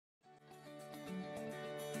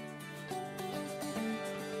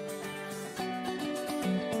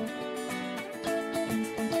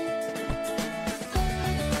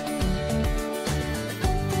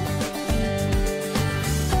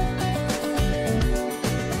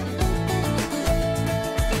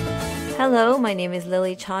Hello, my name is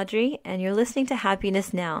Lilly Chaudhry, and you're listening to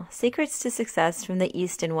Happiness Now, Secrets to Success from the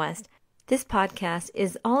East and West. This podcast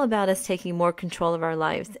is all about us taking more control of our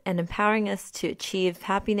lives and empowering us to achieve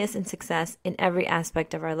happiness and success in every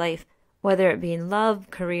aspect of our life, whether it be in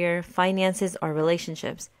love, career, finances, or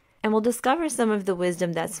relationships. And we'll discover some of the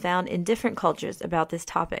wisdom that's found in different cultures about this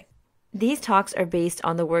topic. These talks are based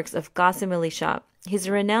on the works of Qasim Shah. He's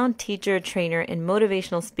a renowned teacher, trainer, and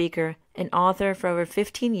motivational speaker and author for over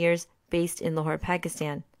 15 years based in Lahore,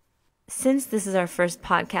 Pakistan. Since this is our first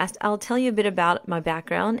podcast, I'll tell you a bit about my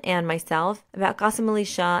background and myself, about Qasim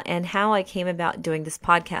Shah, and how I came about doing this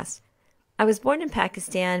podcast. I was born in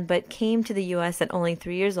Pakistan, but came to the U.S. at only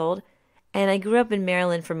 3 years old, and I grew up in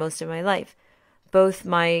Maryland for most of my life. Both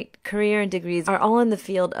my career and degrees are all in the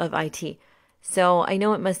field of IT. So I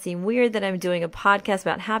know it must seem weird that I'm doing a podcast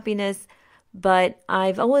about happiness, but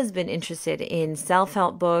I've always been interested in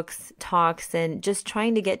self-help books, talks, and just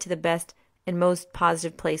trying to get to the best and most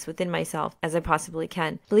positive place within myself as I possibly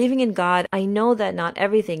can. Believing in God, I know that not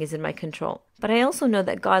everything is in my control, but I also know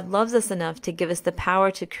that God loves us enough to give us the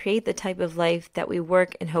power to create the type of life that we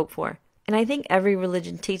work and hope for. And I think every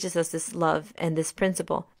religion teaches us this love and this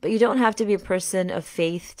principle, but you don't have to be a person of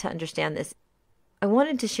faith to understand this. I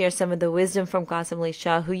wanted to share some of the wisdom from Qasim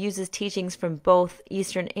Shah, who uses teachings from both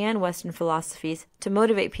Eastern and Western philosophies to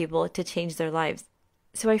motivate people to change their lives.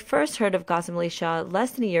 So I first heard of Qasim Shah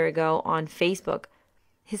less than a year ago on Facebook.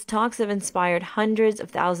 His talks have inspired hundreds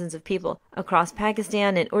of thousands of people across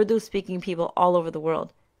Pakistan and Urdu-speaking people all over the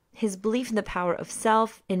world. His belief in the power of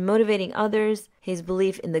self, in motivating others, his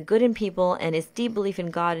belief in the good in people, and his deep belief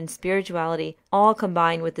in God and spirituality, all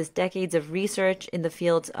combined with his decades of research in the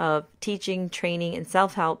fields of teaching, training, and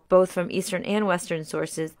self-help, both from Eastern and Western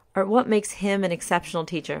sources, are what makes him an exceptional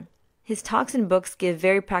teacher. His talks and books give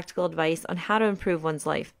very practical advice on how to improve one's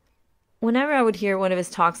life. Whenever I would hear one of his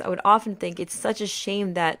talks, I would often think it's such a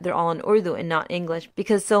shame that they're all in Urdu and not English,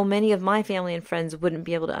 because so many of my family and friends wouldn't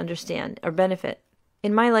be able to understand or benefit.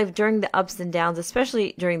 In my life, during the ups and downs,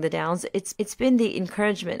 especially during the downs, it's been the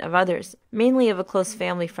encouragement of others, mainly of a close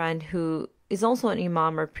family friend who is also an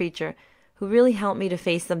imam or preacher, who really helped me to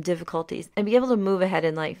face some difficulties and be able to move ahead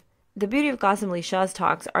in life. The beauty of Qasim Shah's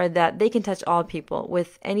talks are that they can touch all people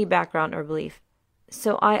with any background or belief.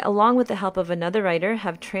 So I, along with the help of another writer,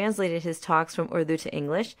 have translated his talks from Urdu to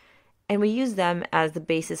English, and we use them as the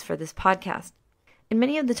basis for this podcast. In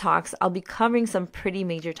many of the talks, I'll be covering some pretty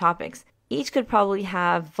major topics. Each could probably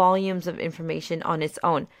have volumes of information on its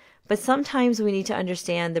own, but sometimes we need to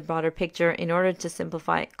understand the broader picture in order to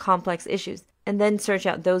simplify complex issues, and then search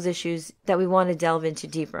out those issues that we want to delve into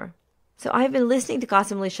deeper. So I've been listening to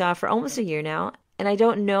Qasim Shah for almost a year now, and I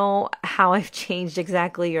don't know how I've changed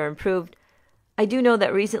exactly or improved. I do know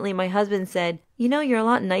that recently my husband said, you're a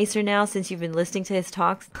lot nicer now since you've been listening to his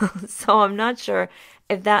talks, so I'm not sure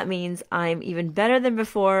if that means I'm even better than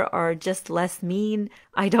before or just less mean.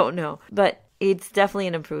 I don't know, but it's definitely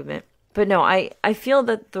an improvement. But no, I feel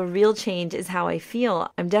that the real change is how I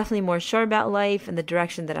feel. I'm definitely more sure about life and the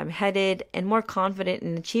direction that I'm headed, and more confident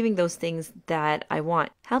in achieving those things that I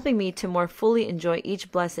want, helping me to more fully enjoy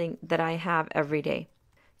each blessing that I have every day.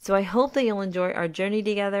 So I hope that you'll enjoy our journey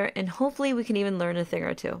together, and hopefully we can even learn a thing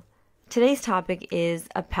or two. Today's topic is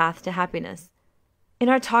a path to happiness. In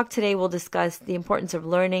our talk today, we'll discuss the importance of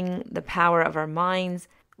learning, the power of our minds,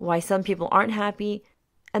 why some people aren't happy,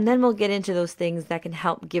 and then we'll get into those things that can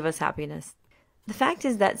help give us happiness. The fact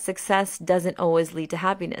is that success doesn't always lead to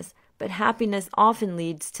happiness, but happiness often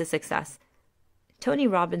leads to success. Tony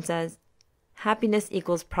Robbins says, happiness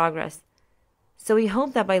equals progress. So we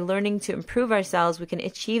hope that by learning to improve ourselves, we can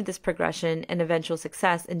achieve this progression and eventual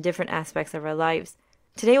success in different aspects of our lives.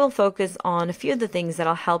 Today we'll focus on a few of the things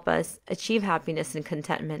that'll help us achieve happiness and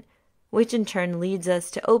contentment, which in turn leads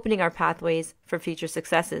us to opening our pathways for future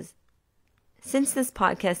successes. Since this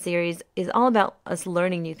podcast series is all about us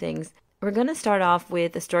learning new things, we're going to start off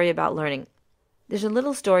with a story about learning. There's a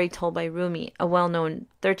little story told by Rumi, a well-known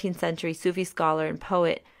 13th century Sufi scholar and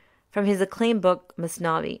poet, from his acclaimed book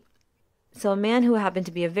Masnavi. So a man who happened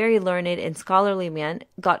to be a very learned and scholarly man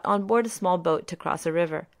got on board a small boat to cross a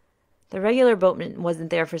river. The regular boatman wasn't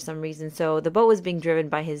there for some reason, so the boat was being driven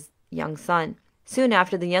by his young son. Soon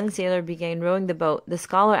after the young sailor began rowing the boat, the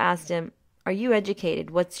scholar asked him, "Are you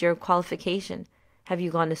educated? What's your qualification? Have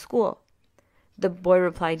you gone to school?" The boy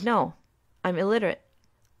replied, "No, I'm illiterate."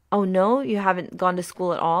 "Oh no, you haven't gone to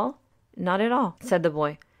school at all?" "Not at all," said the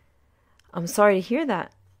boy. "I'm sorry to hear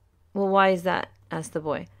that." "Well, why is that?" asked the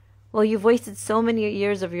boy. "Well, you've wasted so many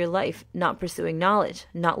years of your life not pursuing knowledge,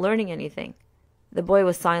 not learning anything." The boy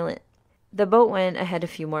was silent. The boat went ahead a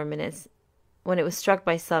few more minutes, when it was struck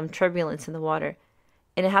by some turbulence in the water.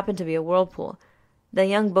 and it happened to be a whirlpool. The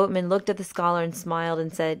young boatman looked at the scholar and smiled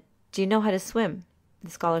and said, "Do you know how to swim?" The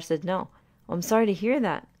scholar said, "No." "Well, I'm sorry to hear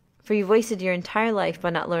that, for you've wasted your entire life by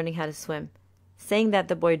not learning how to swim." Saying that,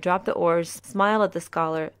 the boy dropped the oars, smiled at the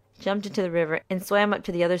scholar, jumped into the river, and swam up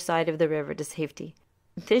to the other side of the river to safety.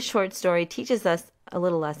 This short story teaches us a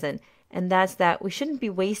little lesson, and that's that we shouldn't be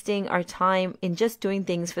wasting our time in just doing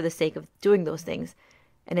things for the sake of doing those things,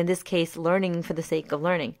 and in this case, learning for the sake of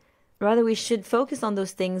learning. Rather, we should focus on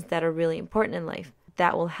those things that are really important in life,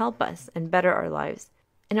 that will help us and better our lives.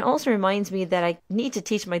 And it also reminds me that I need to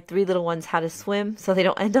teach my 3 little ones how to swim so they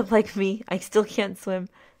don't end up like me. I still can't swim.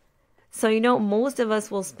 So, most of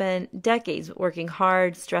us will spend decades working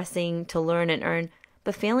hard, stressing to learn and earn,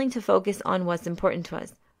 but failing to focus on what's important to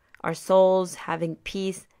us. Our souls, having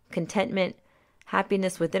peace, contentment,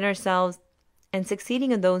 happiness within ourselves, and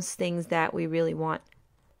succeeding in those things that we really want.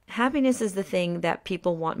 Happiness is the thing that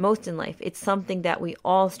people want most in life. It's something that we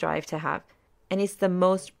all strive to have, and it's the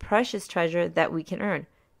most precious treasure that we can earn.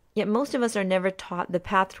 Yet most of us are never taught the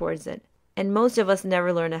path towards it, and most of us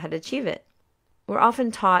never learn how to achieve it. We're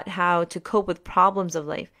often taught how to cope with problems of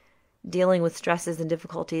life, dealing with stresses and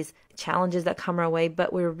difficulties, challenges that come our way,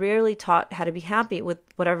 but we're rarely taught how to be happy with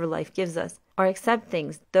whatever life gives us, or accept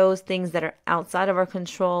things, those things that are outside of our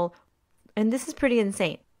control. And this is pretty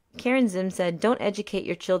insane. Karen Zim said, "Don't educate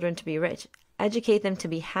your children to be rich. Educate them to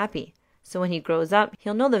be happy. So when he grows up,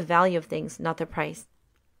 he'll know the value of things, not the price."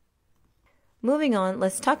 Moving on,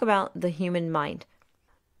 let's talk about the human mind.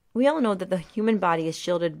 We all know that the human body is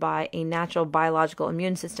shielded by a natural biological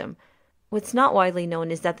immune system. What's not widely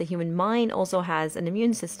known is that the human mind also has an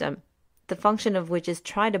immune system, the function of which is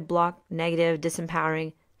try to block negative,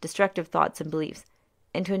 disempowering, destructive thoughts and beliefs,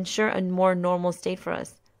 and to ensure a more normal state for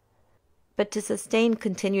us. But to sustain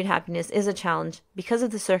continued happiness is a challenge because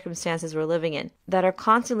of the circumstances we're living in that are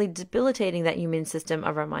constantly debilitating that immune system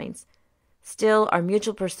of our minds. Still, our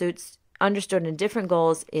mutual pursuits, understood in different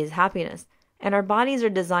goals, is happiness, and our bodies are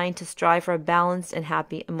designed to strive for a balanced and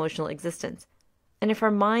happy emotional existence. And if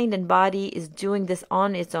our mind and body is doing this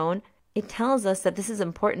on its own, it tells us that this is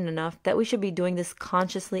important enough that we should be doing this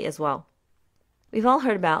consciously as well. We've all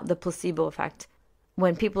heard about the placebo effect.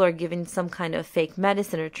 When people are given some kind of fake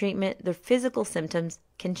medicine or treatment, their physical symptoms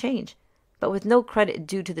can change, but with no credit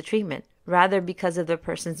due to the treatment, rather because of the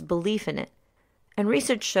person's belief in it. And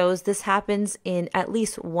research shows this happens in at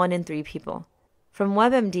least 1 in 3 people. From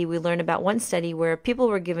WebMD, we learned about one study where people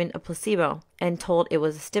were given a placebo and told it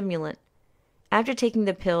was a stimulant. After taking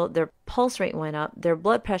the pill, their pulse rate went up, their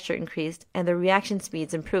blood pressure increased, and their reaction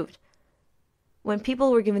speeds improved. When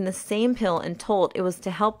people were given the same pill and told it was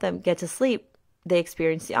to help them get to sleep, they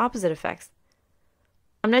experienced the opposite effects.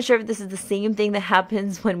 I'm not sure if this is the same thing that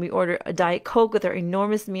happens when we order a Diet Coke with our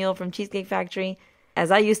enormous meal from Cheesecake Factory, as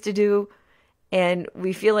I used to do, and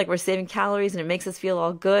we feel like we're saving calories and it makes us feel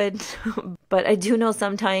all good. But I do know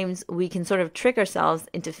sometimes we can sort of trick ourselves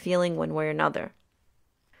into feeling one way or another.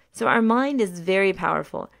 So our mind is very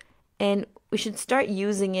powerful, and we should start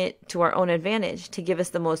using it to our own advantage to give us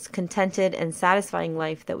the most contented and satisfying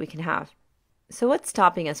life that we can have. So what's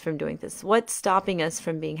stopping us from doing this? What's stopping us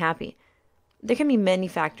from being happy? There can be many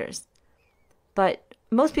factors, but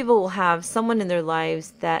most people will have someone in their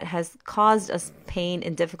lives that has caused us pain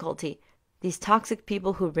and difficulty. These toxic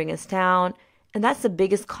people who bring us down, and that's the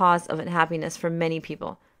biggest cause of unhappiness for many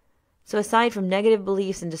people. So aside from negative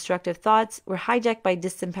beliefs and destructive thoughts, we're hijacked by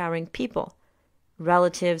disempowering people,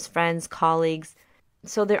 relatives, friends, colleagues.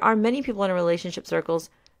 So there are many people in our relationship circles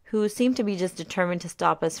who seem to be just determined to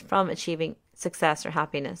stop us from achieving success or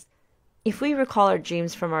happiness. If we recall our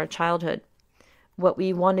dreams from our childhood, what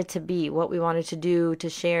we wanted to be, what we wanted to do, to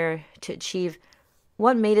share, to achieve,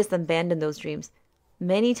 what made us abandon those dreams?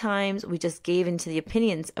 Many times we just gave in to the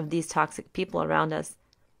opinions of these toxic people around us.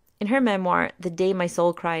 In her memoir, The Day My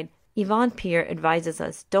Soul Cried, Yvonne Pierre advises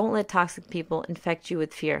us, don't let toxic people infect you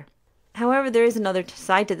with fear. However, there is another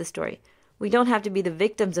side to the story. We don't have to be the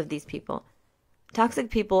victims of these people. Toxic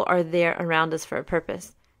people are there around us for a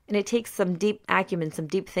purpose, and it takes some deep acumen, some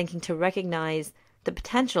deep thinking to recognize the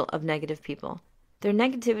potential of negative people. Their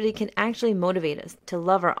negativity can actually motivate us to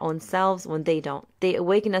love our own selves when they don't. They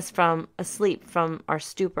awaken us from a sleep, from our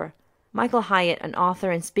stupor. Michael Hyatt, an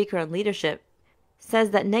author and speaker on leadership,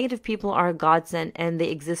 says that negative people are a godsend and they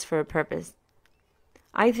exist for a purpose.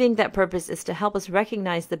 I think that purpose is to help us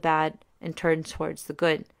recognize the bad and turn towards the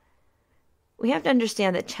good. We have to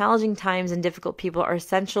understand that challenging times and difficult people are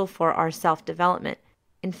essential for our self-development.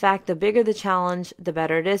 In fact, the bigger the challenge, the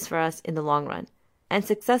better it is for us in the long run. And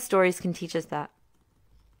success stories can teach us that.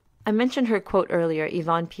 I mentioned her quote earlier,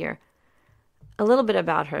 Yvonne Pierre. A little bit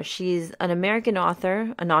about her. She's an American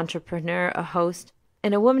author, an entrepreneur, a host.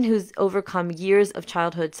 And a woman who's overcome years of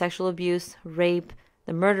childhood sexual abuse, rape,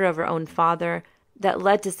 the murder of her own father, that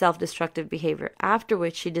led to self-destructive behavior, after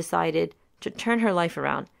which she decided to turn her life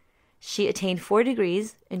around. She attained 4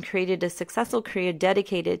 degrees and created a successful career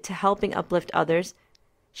dedicated to helping uplift others.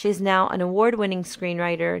 She is now an award-winning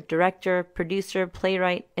screenwriter, director, producer,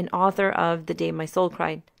 playwright, and author of The Day My Soul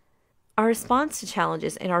Cried. Our response to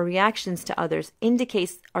challenges and our reactions to others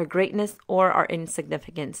indicates our greatness or our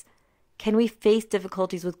insignificance. Can we face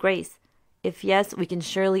difficulties with grace? If yes, we can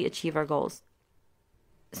surely achieve our goals.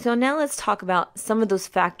 So now let's talk about some of those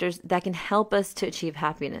factors that can help us to achieve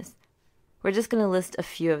happiness. We're just going to list a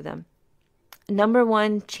few of them. Number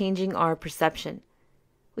 1, changing our perception.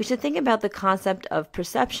 We should think about the concept of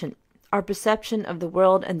perception, our perception of the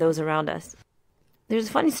world and those around us. There's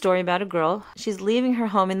a funny story about a girl. She's leaving her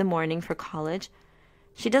home in the morning for college.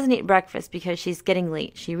 She doesn't eat breakfast because she's getting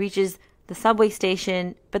late. She reaches the subway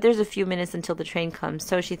station, but there's a few minutes until the train comes,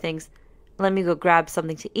 so she thinks, let me go grab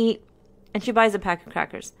something to eat, and she buys a pack of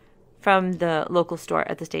crackers from the local store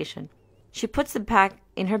at the station. She puts the pack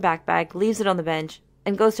in her backpack, leaves it on the bench,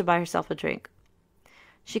 and goes to buy herself a drink.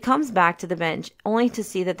 She comes back to the bench only to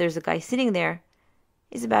see that there's a guy sitting there.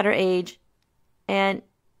 He's about her age, and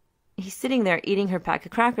he's sitting there eating her pack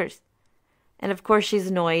of crackers. And of course she's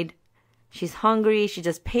annoyed. She's hungry, she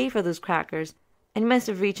just paid for those crackers, and he must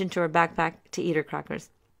have reached into her backpack to eat her crackers.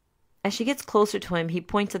 As she gets closer to him, he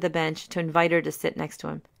points at the bench to invite her to sit next to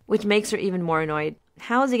him, which makes her even more annoyed.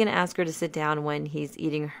 How is he going to ask her to sit down when he's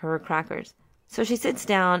eating her crackers? So she sits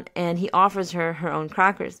down and he offers her her own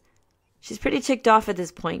crackers. She's pretty ticked off at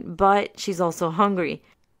this point, but she's also hungry.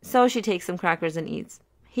 So she takes some crackers and eats.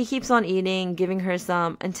 He keeps on eating, giving her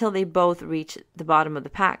some, until they both reach the bottom of the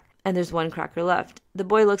pack, and there's 1 cracker left. The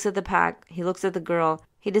boy looks at the pack, he looks at the girl,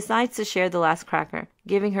 he decides to share the last cracker,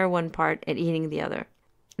 giving her 1 part and eating the other.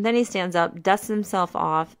 Then he stands up, dusts himself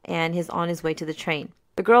off, and is on his way to the train.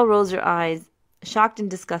 The girl rolls her eyes, shocked and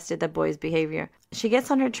disgusted at the boy's behavior. She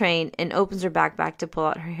gets on her train and opens her backpack to pull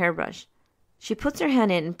out her hairbrush. She puts her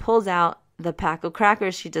hand in and pulls out the pack of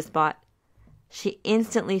crackers she just bought. She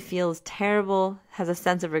instantly feels terrible, has a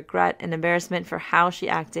sense of regret and embarrassment for how she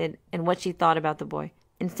acted and what she thought about the boy.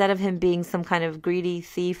 Instead of him being some kind of greedy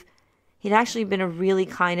thief, he'd actually been a really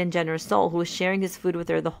kind and generous soul who was sharing his food with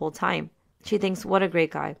her the whole time. She thinks, what a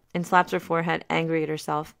great guy, and slaps her forehead, angry at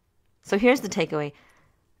herself. So here's the takeaway.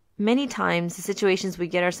 Many times, the situations we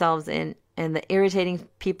get ourselves in and the irritating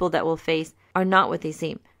people that we'll face are not what they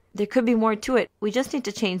seem. There could be more to it. We just need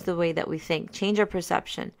to change the way that we think, change our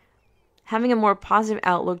perception, having a more positive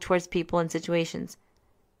outlook towards people and situations.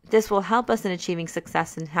 This will help us in achieving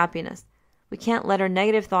success and happiness. We can't let our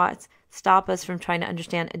negative thoughts stop us from trying to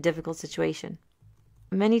understand a difficult situation.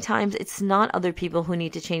 Many times, it's not other people who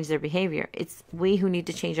need to change their behavior. It's we who need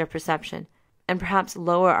to change our perception and perhaps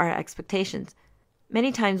lower our expectations.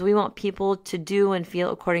 Many times, we want people to do and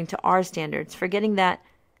feel according to our standards, forgetting that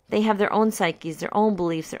they have their own psyches, their own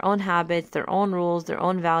beliefs, their own habits, their own rules, their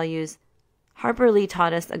own values. Harper Lee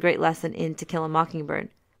taught us a great lesson in To Kill a Mockingbird,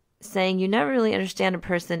 saying you never really understand a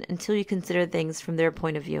person until you consider things from their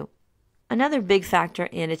point of view. Another big factor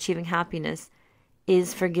in achieving happiness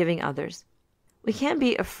is forgiving others. We can't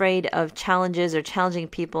be afraid of challenges or challenging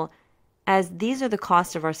people, as these are the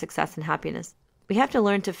cost of our success and happiness. We have to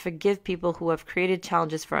learn to forgive people who have created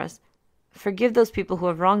challenges for us. Forgive those people who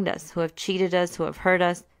have wronged us, who have cheated us, who have hurt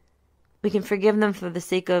us. We can forgive them for the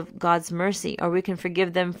sake of God's mercy, or we can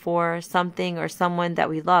forgive them for something or someone that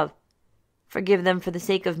we love. Forgive them for the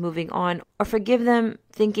sake of moving on, or forgive them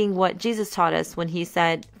thinking what Jesus taught us when he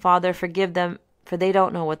said, Father, forgive them, for they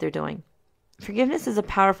don't know what they're doing. Forgiveness is a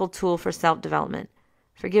powerful tool for self-development.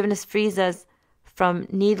 Forgiveness frees us from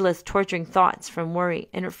needless torturing thoughts, from worry,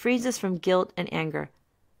 and it frees us from guilt and anger.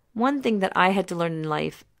 One thing that I had to learn in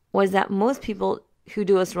life was that most people who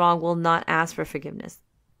do us wrong will not ask for forgiveness.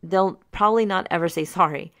 They'll probably not ever say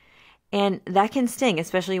sorry. And that can sting,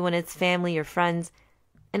 especially when it's family or friends.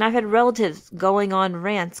 And I've had relatives going on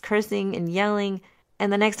rants, cursing and yelling,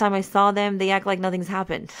 and the next time I saw them, they act like nothing's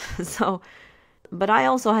happened. But I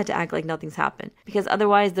also had to act like nothing's happened, because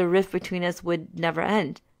otherwise the rift between us would never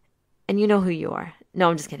end. And you know who you are. No,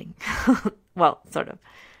 I'm just kidding. Well, sort of.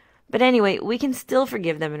 But anyway, we can still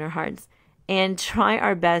forgive them in our hearts and try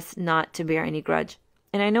our best not to bear any grudge.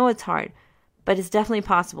 And I know it's hard, but it's definitely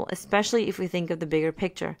possible, especially if we think of the bigger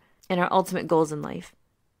picture and our ultimate goals in life.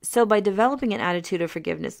 So by developing an attitude of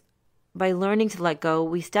forgiveness, by learning to let go,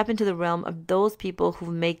 we step into the realm of those people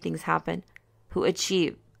who make things happen, who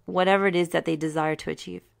achieve whatever it is that they desire to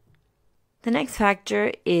achieve. The next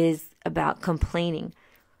factor is about complaining.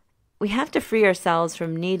 We have to free ourselves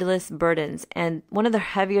from needless burdens, and one of the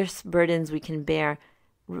heaviest burdens we can bear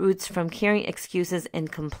roots from carrying excuses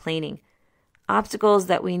and complaining. Obstacles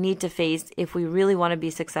that we need to face if we really want to be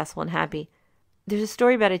successful and happy. There's a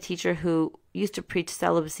story about a teacher who used to preach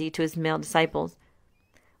celibacy to his male disciples.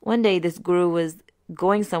 One day, this guru was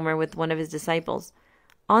going somewhere with one of his disciples.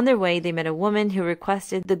 On their way, they met a woman who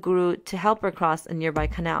requested the guru to help her cross a nearby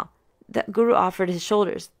canal. The guru offered his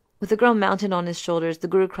shoulders. With the girl mounted on his shoulders, the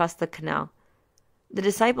guru crossed the canal. The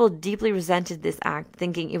disciple deeply resented this act,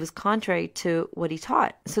 thinking it was contrary to what he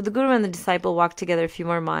taught. So the guru and the disciple walked together a few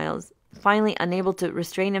more miles. Finally, unable to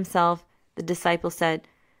restrain himself, the disciple said,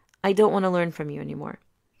 "I don't want to learn from you anymore.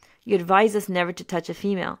 You advise us never to touch a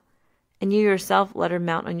female, and you yourself let her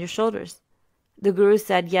mount on your shoulders." The guru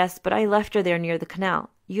said, "Yes, but I left her there near the canal.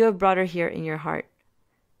 You have brought her here in your heart."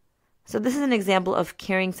 So this is an example of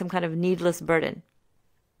carrying some kind of needless burden.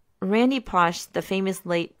 Randy Pausch, the famous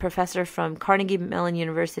late professor from Carnegie Mellon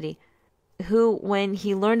University, who, when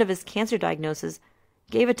he learned of his cancer diagnosis,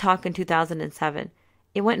 gave a talk in 2007.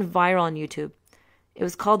 It went viral on YouTube. It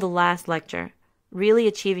was called The Last Lecture, Really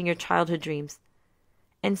Achieving Your Childhood Dreams,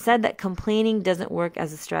 and said that complaining doesn't work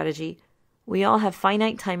as a strategy. We all have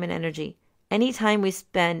finite time and energy. Any time we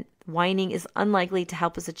spend whining is unlikely to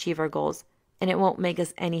help us achieve our goals, and it won't make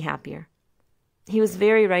us any happier. He was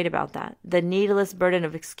very right about that. The needless burden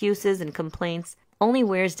of excuses and complaints only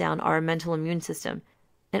wears down our mental immune system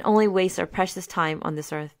and only wastes our precious time on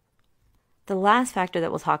this earth. The last factor that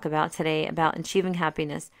we'll talk about today about achieving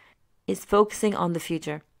happiness is focusing on the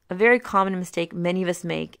future. A very common mistake many of us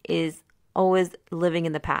make is always living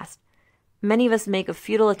in the past. Many of us make a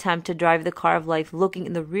futile attempt to drive the car of life looking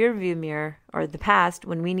in the rearview mirror or the past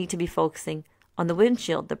when we need to be focusing on the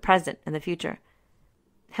windshield, the present, and the future.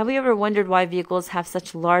 Have we ever wondered why vehicles have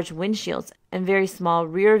such large windshields and very small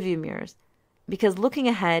rear view mirrors? Because looking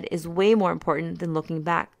ahead is way more important than looking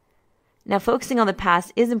back. Now, focusing on the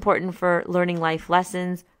past is important for learning life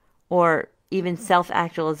lessons or even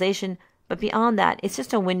self-actualization, but beyond that, it's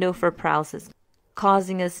just a window for paralysis,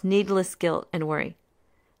 causing us needless guilt and worry.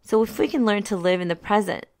 So if we can learn to live in the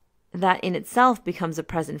present, that in itself becomes a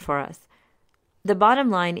present for us. The bottom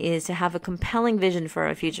line is to have a compelling vision for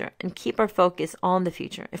our future and keep our focus on the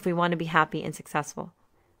future if we want to be happy and successful.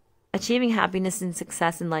 Achieving happiness and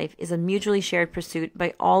success in life is a mutually shared pursuit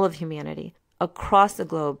by all of humanity across the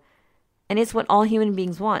globe, and it's what all human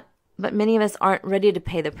beings want. But many of us aren't ready to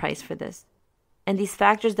pay the price for this. And these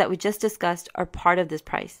factors that we just discussed are part of this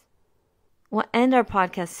price. We'll end our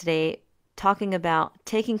podcast today talking about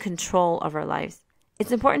taking control of our lives.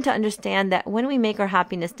 It's important to understand that when we make our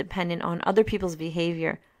happiness dependent on other people's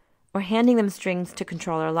behavior or handing them strings to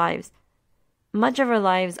control our lives, much of our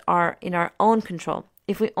lives are in our own control,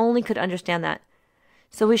 if we only could understand that.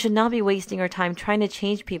 So we should not be wasting our time trying to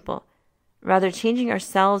change people. Rather, changing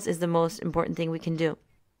ourselves is the most important thing we can do.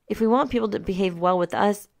 If we want people to behave well with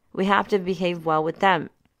us, we have to behave well with them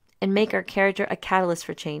and make our character a catalyst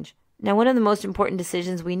for change. Now, one of the most important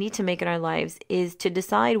decisions we need to make in our lives is to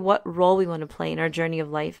decide what role we want to play in our journey of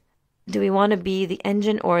life. Do we want to be the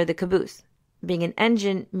engine or the caboose? Being an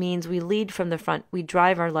engine means we lead from the front. We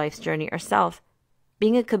drive our life's journey ourselves.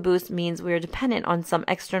 Being a caboose means we are dependent on some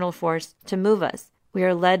external force to move us. We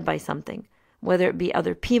are led by something, whether it be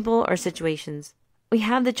other people or situations. We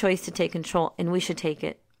have the choice to take control, and we should take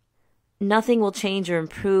it. Nothing will change or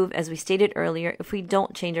improve, as we stated earlier, if we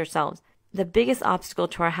don't change ourselves. The biggest obstacle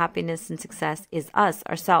to our happiness and success is us,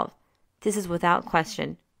 ourselves. This is without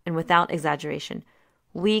question and without exaggeration.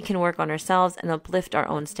 We can work on ourselves and uplift our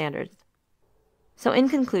own standards. So in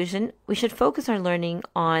conclusion, we should focus our learning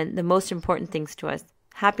on the most important things to us,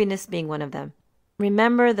 happiness being one of them.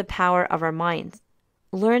 Remember the power of our minds.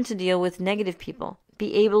 Learn to deal with negative people.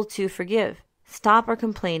 Be able to forgive. Stop our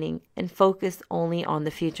complaining and focus only on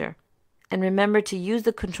the future. And remember to use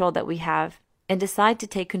the control that we have and decide to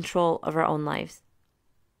take control of our own lives.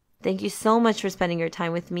 Thank you so much for spending your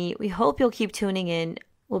time with me. We hope you'll keep tuning in.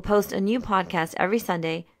 We'll post a new podcast every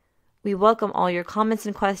Sunday. We welcome all your comments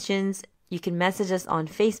and questions. You can message us on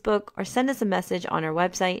Facebook or send us a message on our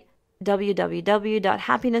website,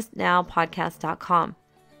 www.happinessnowpodcast.com.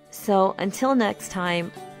 So until next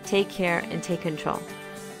time, take care and take control.